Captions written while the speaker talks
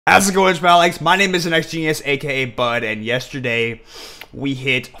How's it going, Alex? My name is TheNextGenius, aka Bud, and yesterday we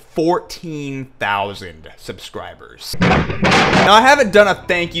hit 14,000 subscribers. Now, I haven't done a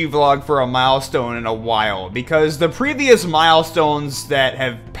thank you vlog for a milestone in a while because the previous milestones that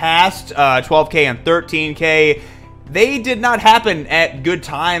have passed 12K and 13K, they did not happen at good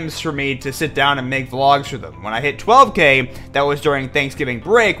times for me to sit down and make vlogs for them. When I hit 12K, that was during Thanksgiving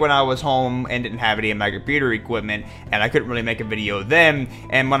break when I was home and didn't have any of my computer equipment, and I couldn't really make a video then.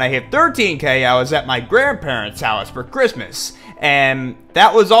 And when I hit 13K, I was at my grandparents' house for Christmas. And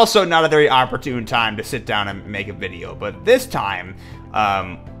that was also not a very opportune time to sit down and make a video. But this time,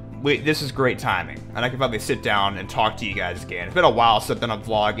 this is great timing, and I can probably sit down and talk to you guys again. It's been a while since I've done a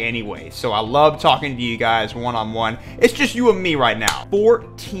vlog anyway, so I love talking to you guys one-on-one. It's just you and me right now.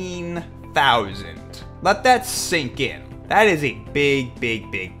 14,000. Let that sink in. That is a big, big,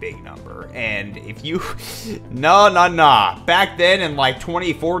 big, big number. And if you... Nah. Back then in like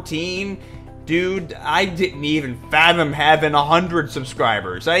 2014... Dude, I didn't even fathom having 100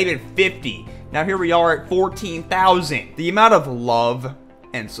 subscribers, not even 50. Now here we are at 14,000. The amount of love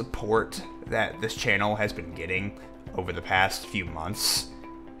and support that this channel has been getting over the past few months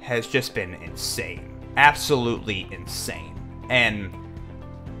has just been insane. Absolutely insane. And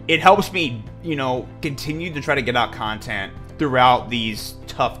it helps me, you know, continue to try to get out content throughout these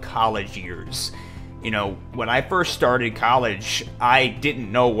tough college years. You know, when I first started college, I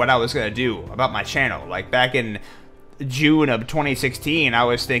didn't know what I was going to do about my channel. Like, back in June of 2016, I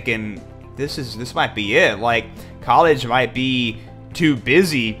was thinking, this might be it. Like, college might be too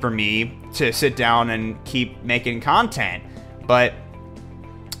busy for me to sit down and keep making content. But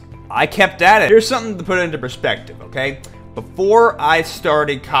I kept at it. Here's something to put into perspective, okay? Before I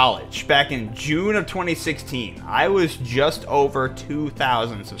started college, back in June of 2016, I was just over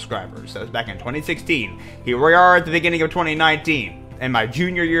 2,000 subscribers. That was back in 2016. Here we are at the beginning of 2019, in my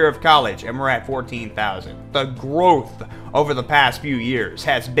junior year of college, and we're at 14,000. The growth over the past few years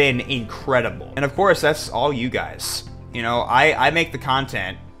has been incredible. And of course, that's all you guys. You know, I make the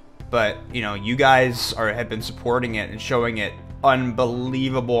content, but, you know, you guys have been supporting it and showing it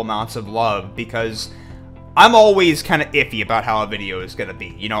unbelievable amounts of love, because I'm always kind of iffy about how a video is going to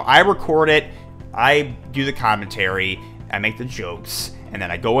be. You know, I record it, I do the commentary, I make the jokes, and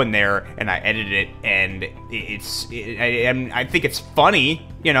then I go in there and I edit it, and I think it's funny.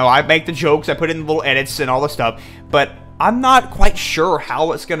 You know, I make the jokes, I put in the little edits and all the stuff, but I'm not quite sure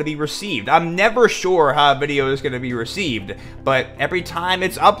how it's going to be received. I'm never sure how a video is going to be received, but every time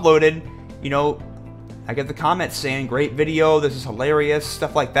it's uploaded, you know, I get the comments saying, great video, this is hilarious,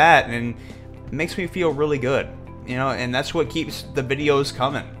 stuff like that, and it makes me feel really good, you know, and that's what keeps the videos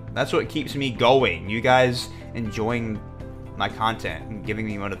coming. That's what keeps me going. You guys enjoying my content and giving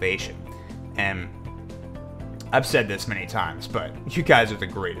me motivation. And I've said this many times, but you guys are the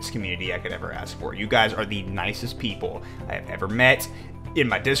greatest community I could ever ask for. You guys are the nicest people I have ever met. In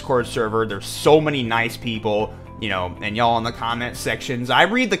my Discord server, there's so many nice people, you know, and y'all in the comment sections. I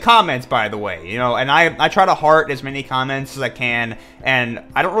read the comments, by the way, you know, and I try to heart as many comments as I can, and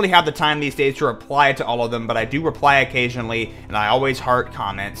I don't really have the time these days to reply to all of them, but I do reply occasionally, and I always heart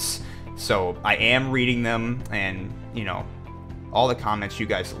comments, so I am reading them, and, you know, all the comments you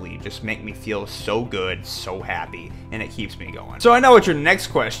guys leave just make me feel so good, so happy, and it keeps me going. So I know what your next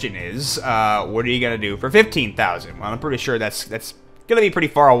question is. What are you gonna do for 15,000? Well, I'm pretty sure that's gonna be pretty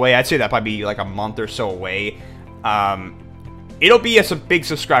far away. I'd say that probably be like a month or so away. It'll be a big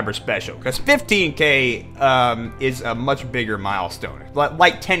subscriber special, because 15K is a much bigger milestone.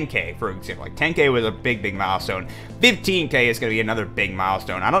 Like 10K, for example. Like 10K was a big milestone. 15K is going to be another big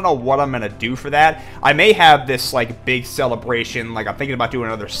milestone. I don't know what I'm going to do for that. I may have this like big celebration. Like, I'm thinking about doing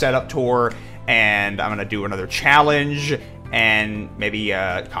another setup tour, and I'm going to do another challenge, and maybe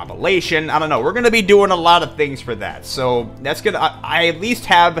a compilation. I don't know. We're going to be doing a lot of things for that. So that's good. I at least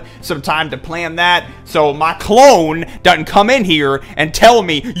have some time to plan that, so my clone doesn't come in here and tell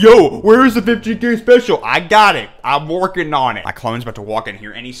me, yo, where's the 15K special? I got it. I'm working on it. My clone's about to walk in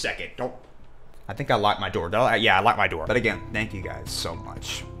here any second. Don't. I think I locked my door. Yeah, I locked my door. But again, thank you guys so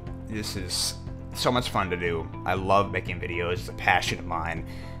much. This is so much fun to do. I love making videos. It's a passion of mine.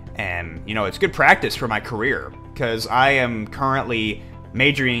 And, you know, it's good practice for my career, because I am currently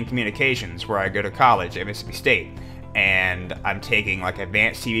majoring in communications where I go to college at Mississippi State, and I'm taking like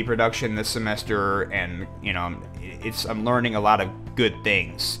advanced TV production this semester, and, you know, I'm learning a lot of good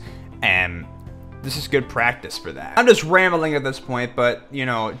things, and this is good practice for that. I'm just rambling at this point, but, you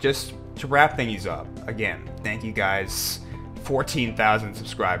know, just to wrap things up, again, thank you guys. 14,000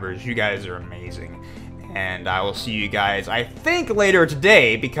 subscribers. You guys are amazing. And I will see you guys, I think, later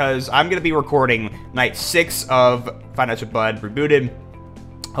today, because I'm going to be recording night 6 of Financial Bud Rebooted.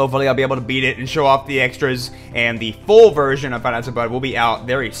 Hopefully, I'll be able to beat it and show off the extras, and the full version of Final Fantasy Blood will be out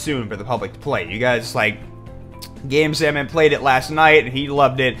very soon for the public to play. You guys, like, Game Salmon played it last night, and he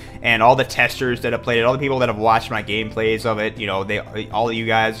loved it, and all the testers that have played it, all the people that have watched my gameplays of it, you know, all of you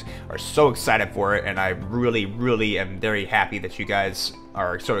guys are so excited for it, and I really, really am very happy that you guys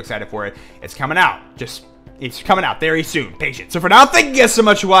are so excited for it. It's coming out. It's coming out very soon. Patience. So for now, thank you guys so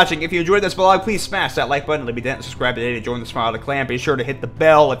much for watching. If you enjoyed this vlog, please smash that like button, leave a dent, subscribe today to join the Smile of the Clan. Be sure to hit the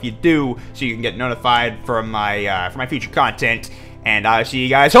bell if you do, so you can get notified from my future content. And I'll see you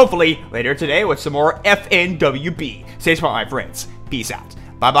guys hopefully later today with some more FNWB. Stay smart, my friends. Peace out.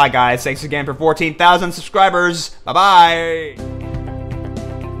 Bye-bye, guys. Thanks again for 14,000 subscribers. Bye-bye.